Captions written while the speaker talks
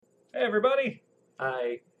Hey everybody!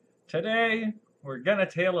 I Today we're gonna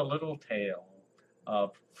tell a little tale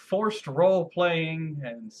of forced role-playing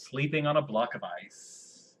and sleeping on a block of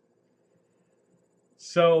ice.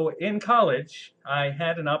 So in college, I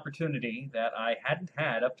had an opportunity that I hadn't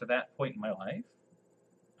had up to that point in my life.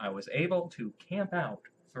 I was able to camp out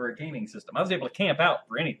for a gaming system. I was able to camp out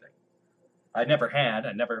for anything. I never had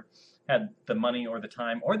the money or the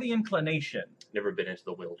time or the inclination. never been into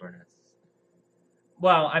the wilderness.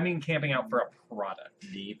 Well, I mean camping out for a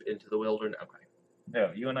product. Deep into the wilderness. Okay,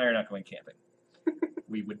 No, you and I are not going camping.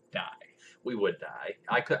 We would die. we would die.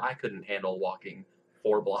 I couldn't handle walking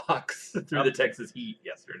 4 blocks through A, the Texas heat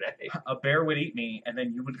yesterday. a bear would eat me, and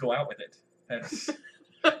then you would go out with it. That's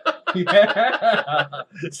yeah.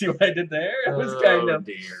 See what I did there? It was kind Oh of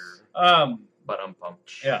dear. um But I'm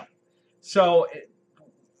pumped. yeah. So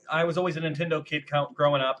I was always a Nintendo kid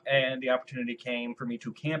growing up, and the opportunity came for me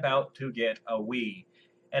to camp out to get a Wii.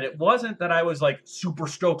 And it wasn't that I was like super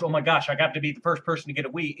stoked. Oh my gosh, I got to be the first person to get a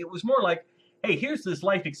Wii. It was more like, hey, here's this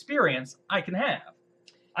life experience I can have.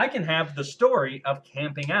 I can have the story of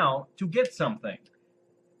camping out to get something.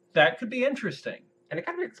 That could be interesting. And it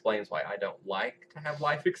kind of explains why I don't like to have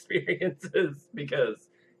life experiences because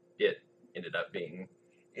it ended up being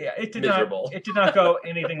Yeah, it did miserable. not. It did not go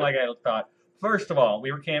anything like I thought. First of all,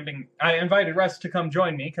 we were camping. I invited Russ to come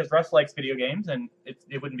join me because Russ likes video games, and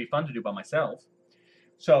it wouldn't be fun to do by myself.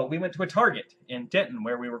 So we went to a Target in Denton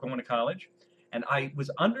where we were going to college, and I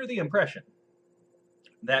was under the impression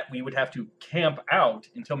that we would have to camp out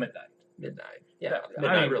until midnight. Midnight. Yeah, I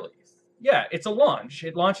midnight mean, release. Yeah, it's a launch.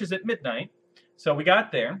 It launches at midnight. So we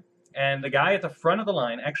got there, and the guy at the front of the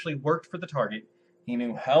line actually worked for the Target. He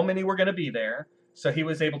knew how many were going to be there, so he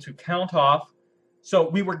was able to count off. So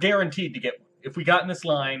we were guaranteed to get one. If we got in this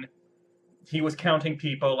line, he was counting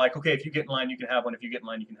people like, okay, if you get in line, you can have one. If you get in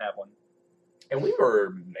line, you can have one. And we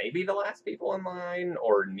were maybe the last people in line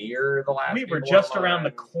or near the last We were people in just around the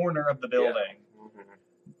line. corner of the building. Yeah.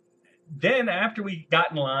 Mhm. Then after we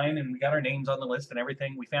got in line and we got our names on the list and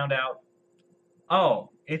everything, we found out,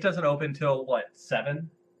 oh, it doesn't open till what, 7?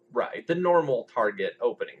 Right. The normal Target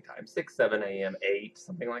opening time, 6, 7 a.m., 8,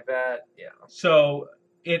 something like that. Yeah. So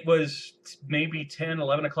it was maybe 10,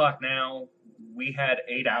 11 o'clock now. We had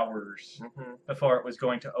 8 hours hmm before it was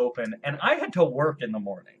going to open, and I had to work in the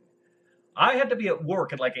morning. I had to be at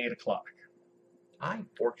work at like 8 o'clock. I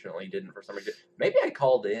fortunately didn't for some reason. Maybe I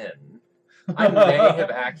called in. I may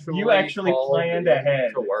have actually You actually called planned in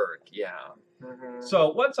ahead. to work. Yeah. hmm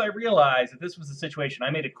So once I realized that this was the situation,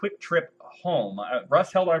 I made a quick trip home.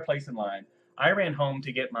 Russ held our place in line. I ran home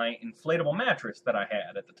to get my inflatable mattress that I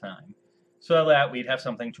had at the time, so that we'd have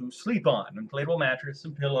something to sleep on. Inflatable mattress,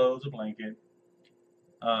 some pillows, a blanket.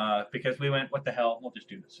 Because we went, what the hell? We'll just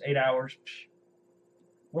do this. 8 hours. Psh,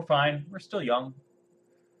 we're fine. We're still young.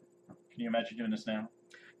 Can you imagine doing this now?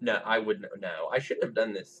 No, I wouldn't. No, I shouldn't have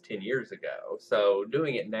done this 10 years ago. So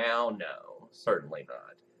doing it now, no, certainly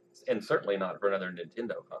not, and certainly not for another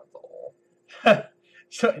Nintendo console.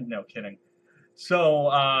 So, no kidding. So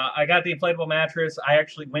I got the inflatable mattress. I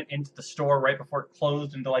actually went into the store right before it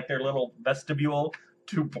closed into like their little vestibule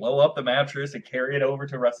to blow up the mattress and carry it over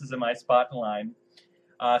to Russ's and my spot in line.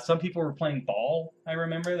 Some people were playing ball. I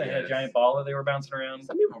remember they had a Yes. giant ball that they were bouncing around.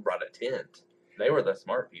 Some people brought a tent. They were the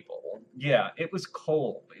smart people. Yeah, it was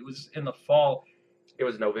cold. It was in the fall. It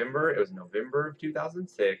was November. It was November of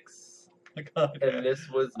 2006, and this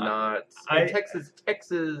was not. I- in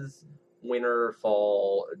Texas winter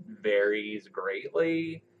fall varies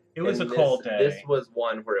greatly. It was a and cold day. This was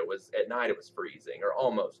one where it was at night. It was freezing or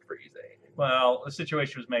almost freezing. Well, the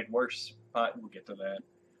situation was made worse, but we'll get to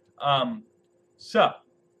that. So,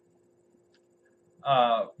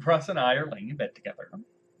 Russ and I are laying in bed together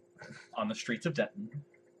on the streets of Denton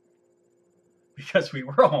because we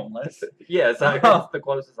were homeless. Yes, that's the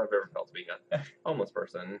closest I've ever felt to being a homeless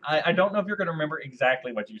person. I don't know if you're going to remember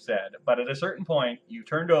exactly what you said, but at a certain point, you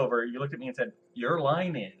turned over, you looked at me and said, "Your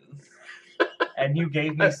line is," and you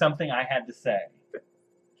gave me something I had to say.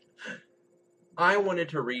 I wanted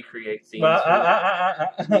to recreate scenes.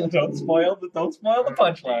 Don't spoil the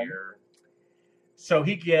punchline. Dear. So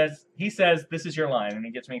he says, "This is your line," and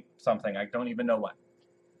he gets me something. I don't even know what.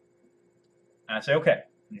 And I say, "Okay."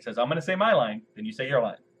 And he says, "I'm going to say my line, then you say your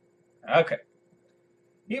line." Okay.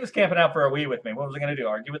 He was camping out for a Wii with me. What was I going to do?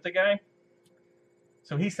 Argue with the guy?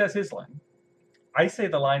 So he says his line. I say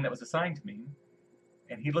the line that was assigned to me,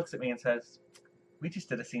 and he looks at me and says, "We just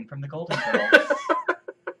did a scene from the Golden Girls."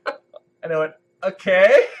 And I went,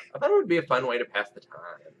 "Okay." I thought it would be a fun way to pass the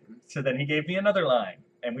time. So then he gave me another line,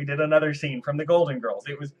 and we did another scene from the Golden Girls.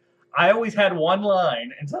 I always had one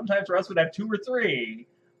line, and sometimes Russ would have 2 or 3,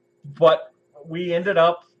 but we ended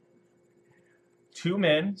up 2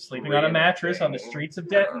 men sleeping on a mattress on the Reenacting. streets of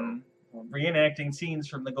Denton, reenacting scenes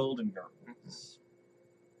from The Golden Girls.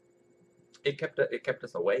 It kept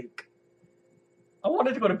us awake. I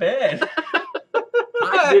wanted to go to bed.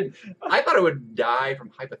 I thought I would die from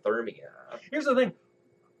hypothermia. Here's the thing.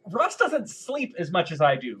 Russ doesn't sleep as much as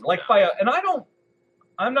I do. Like No.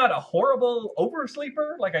 I'm not a horrible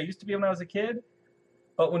oversleeper like I used to be when I was a kid.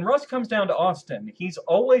 But when Russ comes down to Austin, he's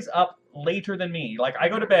always up later than me. Like, I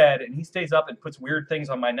go to bed, and he stays up and puts weird things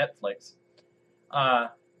on my Netflix.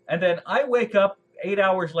 And then I wake up 8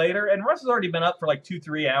 hours later, and Russ has already been up for like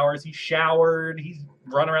 2-3 hours. He's showered. He's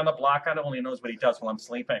run around the block. I don't really know what he does while I'm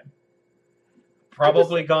sleeping.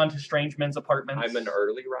 Probably gone to strange men's apartments. I'm an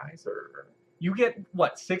early riser. You get,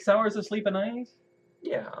 what, 6 hours of sleep a night?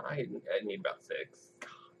 Yeah, I need about 6.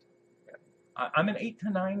 I'm an 8 to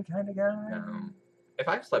 9 kind of guy. If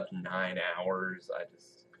I've slept 9 hours, I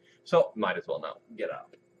just So, might as well not get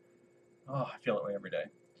up. oh, I feel that way every day.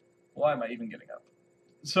 Why am I even getting up?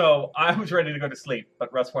 So I was ready to go to sleep,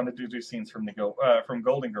 but Russ wanted to do scenes from from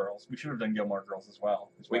Golden Girls. We should have done Gilmore Girls as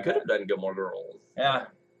well. We could have done Gilmore Girls. Yeah.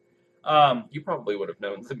 You probably would have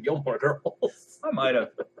known some Gilmore Girls. I might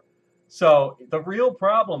have. So the real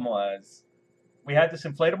problem was we had this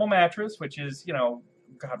inflatable mattress, which is,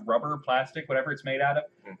 God, rubber, plastic, whatever it's made out of,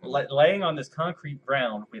 laying on this concrete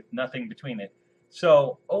ground with nothing between it.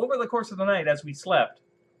 So over the course of the night, as we slept,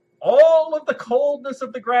 all of the coldness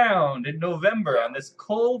of the ground in November on this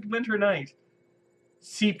cold winter night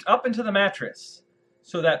seeped up into the mattress,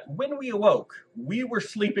 so that when we awoke, we were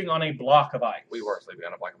sleeping on a block of ice. We were sleeping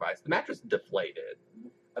on a block of ice. The mattress deflated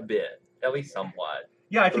a bit, at least somewhat.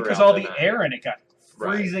 Yeah, I think because throughout all the the night. air in it got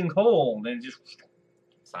freezing cold, and it just...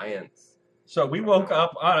 Science. So we woke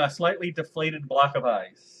up on a slightly deflated block of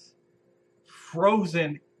ice,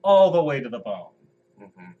 frozen all the way to the bone.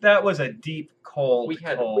 Mm-hmm. That was a deep, cold, We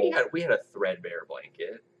had a threadbare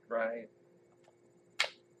blanket, right?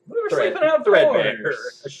 We were sleeping outdoors. Threadbare,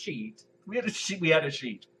 a sheet, We had a sheet. We had a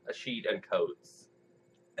sheet. and coats.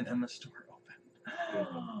 And then the store opened.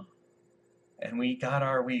 Mm-hmm. And we got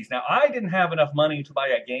our Wii's. Now, I didn't have enough money to buy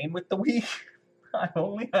a game with the Wii. I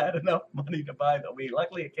only had enough money to buy the Wii.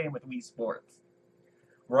 Luckily, it came with Wii Sports.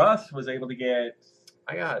 Russ was able to get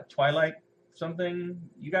I got Twilight something.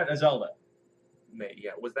 You got a Zelda.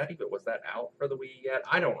 yeah. Was that out for the Wii yet?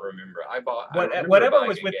 I don't remember. I remember Whatever buying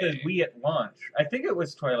was a with the game. Wii at launch. I think it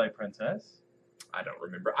was Twilight Princess. I don't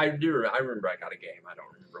remember. I remember I got a game. I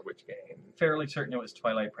don't remember which game. Fairly certain it was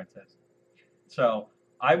Twilight Princess. So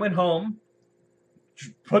I went home,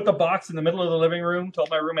 put the box in the middle of the living room, told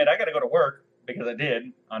my roommate I got to go to work, because I did,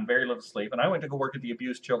 on very little sleep, and I went to go work at the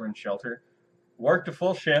abused children's shelter, worked a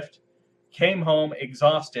full shift, came home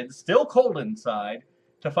exhausted, still cold inside,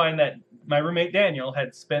 to find that my roommate Daniel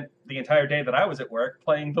had spent the entire day that I was at work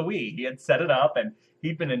playing the Wii. He had set it up, and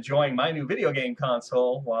he'd been enjoying my new video game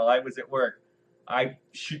console while I was at work. I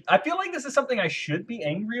feel like this is something I should be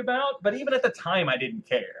angry about, but even at the time I didn't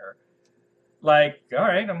care. Like, all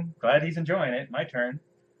right, I'm glad he's enjoying it. My turn.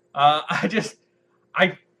 I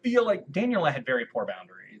feel like Daniel and I had very poor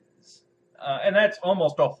boundaries. And that's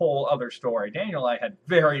almost a whole other story. Daniel and I had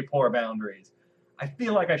very poor boundaries. I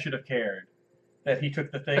feel like I should have cared that he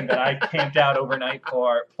took the thing that I camped out overnight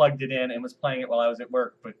for, plugged it in, and was playing it while I was at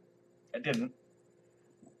work, but I didn't.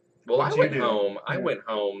 Well, What'd I you went do? home. I Yeah. went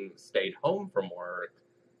home, stayed home from work,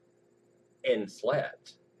 and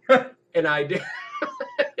slept. And I did.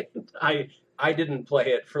 I didn't play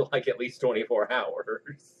it for like at least 24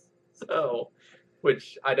 hours. So,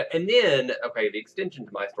 and then okay, the extension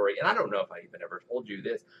to my story, and I don't know if I even ever told you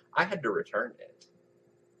this. I had to return it.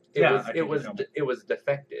 I think you told me. It was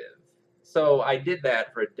defective. So I did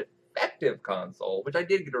that for a defective console, which I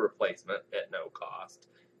did get a replacement at no cost,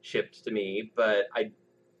 shipped to me. But I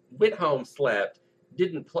went home, slept,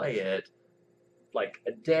 didn't play it. Like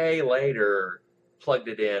a day later, plugged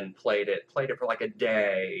it in, played it for like a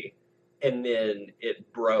day, and then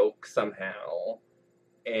it broke somehow.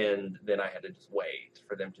 And then I had to just wait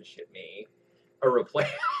for them to ship me a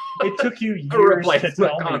replacement. It took you A years to replacement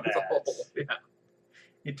tell me console. that. Yeah.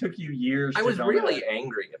 It took you years I to was tell me really that.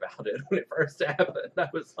 angry about it when it first happened. I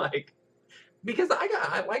was like, because I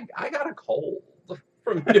got a cold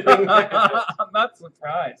from doing that. I'm not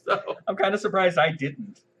surprised. So I'm kind of surprised I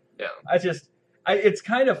didn't. yeah, It's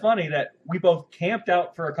kind of funny that we both camped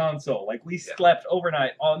out for a console. Like, we slept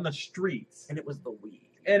overnight on the streets. and it was the Wii.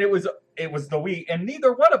 And it was the Wii. And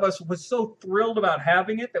neither one of us was so thrilled about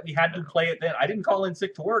having it that we had to play it then. I didn't call in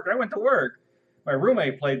sick to work. I went to work. My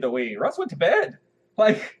roommate played the Wii. Russ went to bed.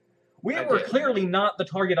 Like, we I were did. clearly not the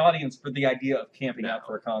target audience for the idea of camping out No.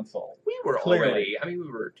 for a console. We were Clearly. already. I mean, we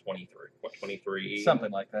were 23. What 23? Something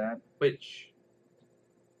like that. Which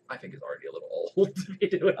I think is already a little old to be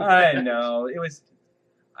doing I that. know.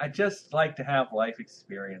 I just like to have life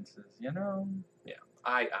experiences, you know?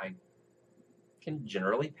 I can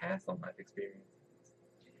generally pass on life experience.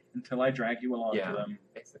 Until I drag you along to Yeah. them.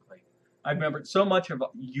 Basically. I remember so much of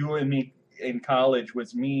you and me in college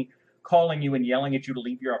was me calling you and yelling at you to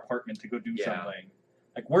leave your apartment to go do Yeah. something.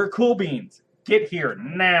 Like, we're Cool Beans. Get here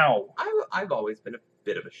now. I've always been a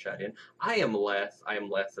bit of a shut-in. I am less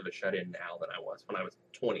of a shut-in now than I was when I was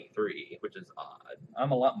 23, which is odd.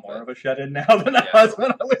 I'm a lot more of a shut-in now than I Yeah. was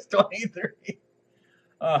when I was 23.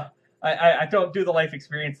 I don't do the life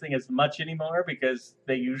experience thing as much anymore because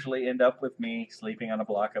they usually end up with me sleeping on a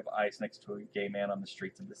block of ice next to a gay man on the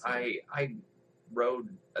streets of the city. I rode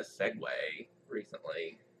a Segway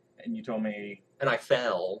recently, And you told me, and I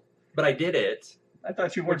fell, but I did it, I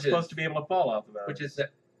thought you weren't Which is- supposed to be able to fall off of those. which is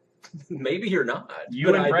maybe you're not. You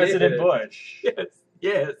but and I did President it. Bush.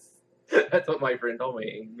 Yes. That's what my friend told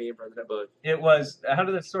me. Me and President Bush. It was, how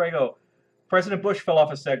did the story go? President Bush fell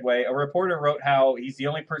off a Segway. A reporter wrote how he's the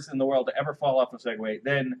only person in the world to ever fall off a Segway.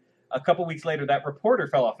 Then, a couple weeks later, that reporter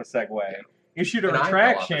fell off a Segway, issued a And I fell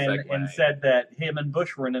off a retraction, Segway. and said that him and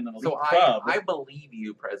Bush were in an elite So club. I believe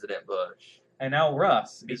you, President Bush. And now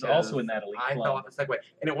Russ is Because also in that elite I fell club. off a Segway,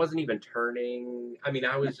 and it wasn't even turning. I mean,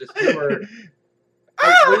 I was just we were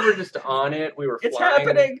just on it. We were It's flying,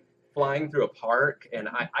 happening! flying through a park, and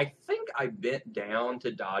I think I bent down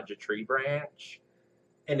to dodge a tree branch,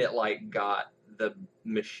 and it like got the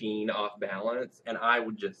machine off balance, and I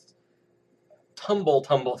would just tumble,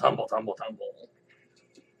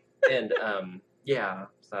 and yeah.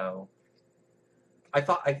 So I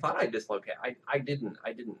thought I dislocated. I didn't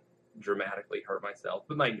dramatically hurt myself,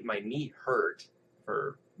 but my knee hurt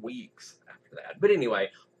for weeks after that. But anyway,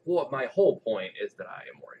 what my whole point is that I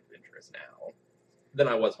am more adventurous now than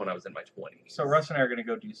I was when I was in my 20s. So Russ and I are going to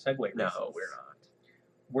go do Segway No, races. we're not.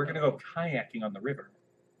 We're going to go kayaking on the river.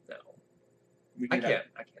 No, We I can can't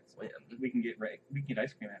swim. We can get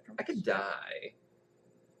ice cream afterwards. I could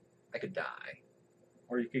die.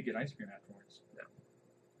 Or you could get ice cream afterwards.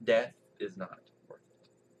 Death is not worth it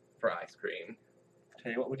for ice cream.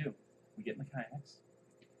 Tell you what we do. We get in the kayaks,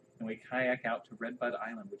 and we kayak out to Red Bud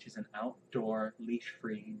Island, which is an outdoor,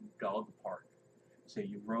 leash-free dog park. So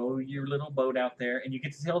you row your little boat out there, and you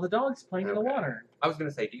get to see all the dogs playing in the Okay. water. I was gonna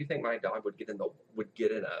say, do you think my dog would get in a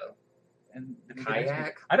And we get ice cream.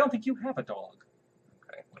 kayak? I don't think you have a dog.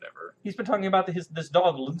 Okay, whatever. He's been talking about this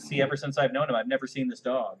dog, Lucy, ever since I've known him. I've never seen this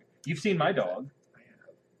dog. You've seen my dog.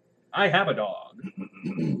 I have a dog.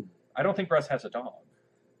 I don't think Russ has a dog.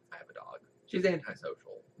 I have a dog. She's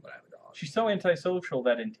antisocial, but I have a dog. She's so antisocial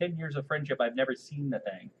that in 10 years of friendship, I've never seen the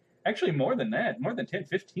thing. Actually, more than that. More than 10,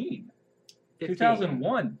 15.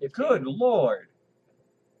 2001. 15. Good Lord.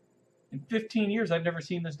 In 15 years, I've never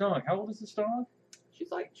seen this dog. How old is this dog? She's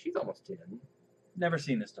almost 10. Never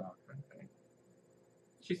seen this dog. Okay.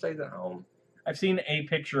 She stays at home. I've seen a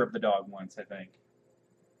picture of the dog once, I think.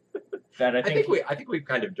 That I think we've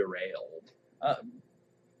kind of derailed.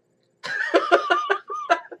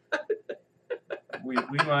 We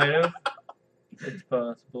might have. It's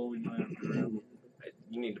possible we might have.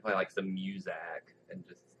 You need to play like some music and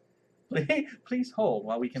just Please hold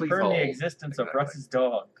while we Please confirm hold. the existence of Exactly. Russ's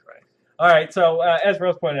dog. right. All right, so as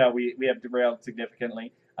Rose pointed out, we have derailed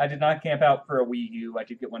significantly. I did not camp out for a Wii U. I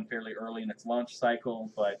did get one fairly early in its launch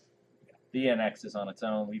cycle, but the NX is on its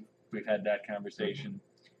own. We've had that conversation.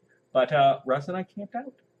 But Russ and I camped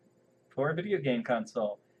out for a video game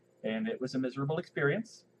console, and it was a miserable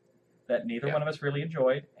experience that neither Yeah. one of us really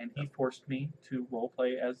enjoyed, and he forced me to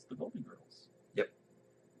roleplay as the Golden Girls. Yep.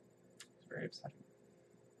 It's very upsetting.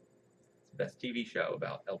 It's the best TV show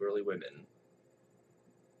about elderly women.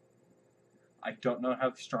 I don't know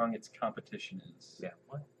how strong its competition is. Yeah.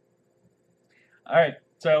 Well, All right,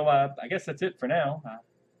 so I guess that's it for now.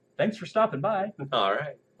 Thanks for stopping by. all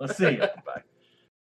right. Let's see you. Bye.